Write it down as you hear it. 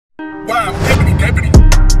Wow, deputy.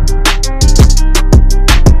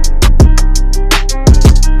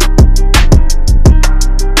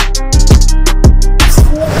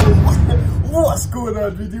 What's going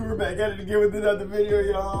on, DreamTeam? We're back at it again with another video,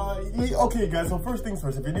 y'all. Okay, guys, so first things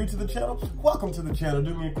first, if you're new to the channel, welcome to the channel.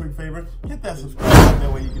 Do me a quick favor, hit that subscribe button,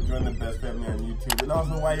 that way you can join the best family on YouTube. And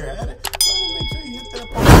also, while you're at it, make sure you hit that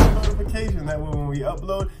post notification. That way when we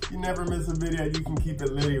upload, you never miss a video. You can keep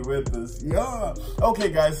it litty with us. Yeah.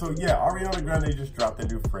 Okay, guys, so yeah, Ariana Grande just dropped a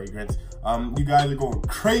new fragrance. You guys are going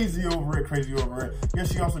crazy over it, Yeah,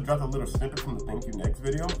 she also dropped a little snippet from the Thank You Next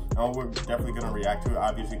video. We're definitely going to react to it,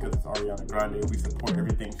 obviously, because it's Ariana Grande. We support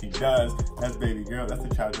everything she does. That's baby girl. That's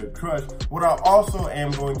the childhood crush. What I also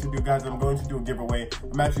am going to do, guys, I'm going to do a giveaway.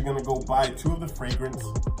 I'm actually going to go buy 2 of the fragrance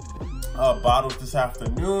bottles this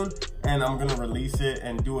afternoon, and I'm gonna release it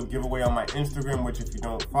and do a giveaway on my Instagram, which if you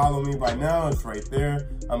don't follow me by now, it's right there.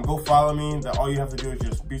 Go follow me. All you have to do is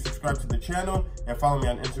just be subscribed to the channel and follow me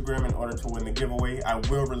on Instagram in order to win the giveaway. I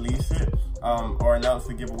will release it or announce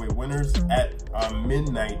the giveaway winners at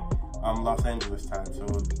midnight Los Angeles time, so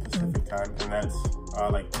Pacific time, and that's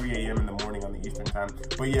like 3 a.m. in the morning on the Eastern time.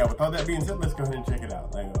 But yeah, with all that being said, let's go ahead and check it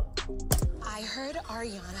out. I heard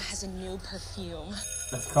Ariana has a new perfume.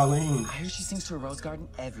 That's Colleen. I heard she sings to a rose garden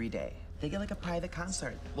every day. They get like a private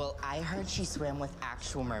concert. Well, I heard she swam with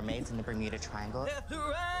actual mermaids in the Bermuda Triangle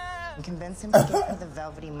and convinced him to give her the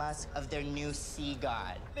velvety musk of their new sea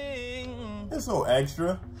god. It's so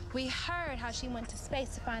extra. We heard how she went to space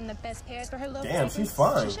to find the best pears for her little Damn, fragrance. she's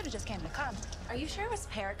fine. She should have just came to come. Are you sure it was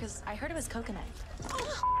pear? Because I heard it was coconut.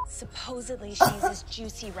 Supposedly she uses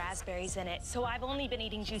juicy raspberries in it, so I've only been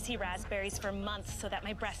eating juicy raspberries for months so that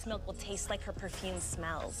my breast milk will taste like her perfume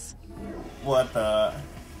smells. What the?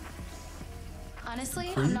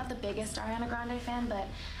 Honestly, I'm not the biggest Ariana Grande fan, but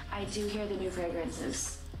I do hear the new fragrance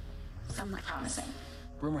is somewhat promising.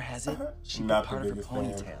 Rumor has it, she Not put part the of her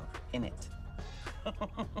biggest fan. ponytail in it.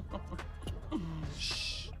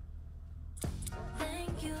 Shh.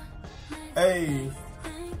 Hey.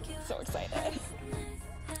 So excited.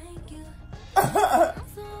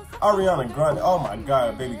 Ariana Grande. Oh my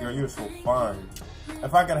God, baby girl, you're so fine.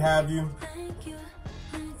 If I could have you,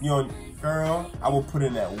 girl, I will put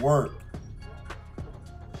in that work.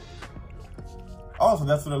 Also,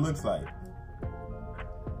 that's what it looks like.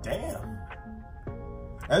 Damn.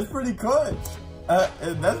 That's pretty clutch.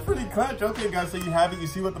 That's pretty clutch. Okay, guys, so you have it. You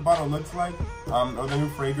see what the bottle looks like, or the new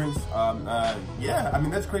fragrance. Yeah, I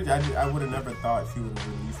mean, that's crazy. I would have never thought she would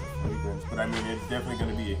release a fragrance, but I mean, it's definitely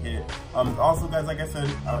going to be a hit. Also, guys, like I said,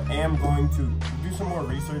 I am going to do some more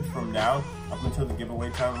research from now up until the giveaway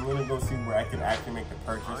time. I'm going to go see where I can actually make the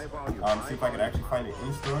purchase, see if I can actually find it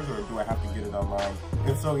in stores, or do I have to get it online.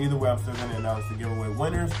 If so, either way, I'm still going to announce the giveaway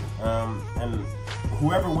winners, and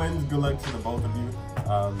whoever wins, good luck to the both of you.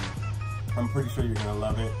 I'm pretty sure you're gonna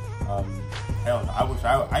love it. Hell, I wish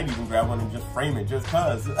I'd even grab one and just frame it just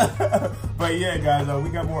cause. But yeah, guys, we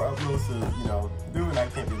got more uploads to, do, and I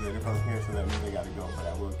can't do that if I'm here, so that means I gotta go. But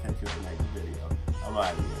I will catch you in the next video. I'm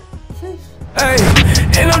out of here. Hey,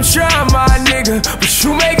 and I'm trying, my nigga, but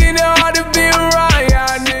you making it hard to be around,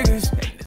 yeah,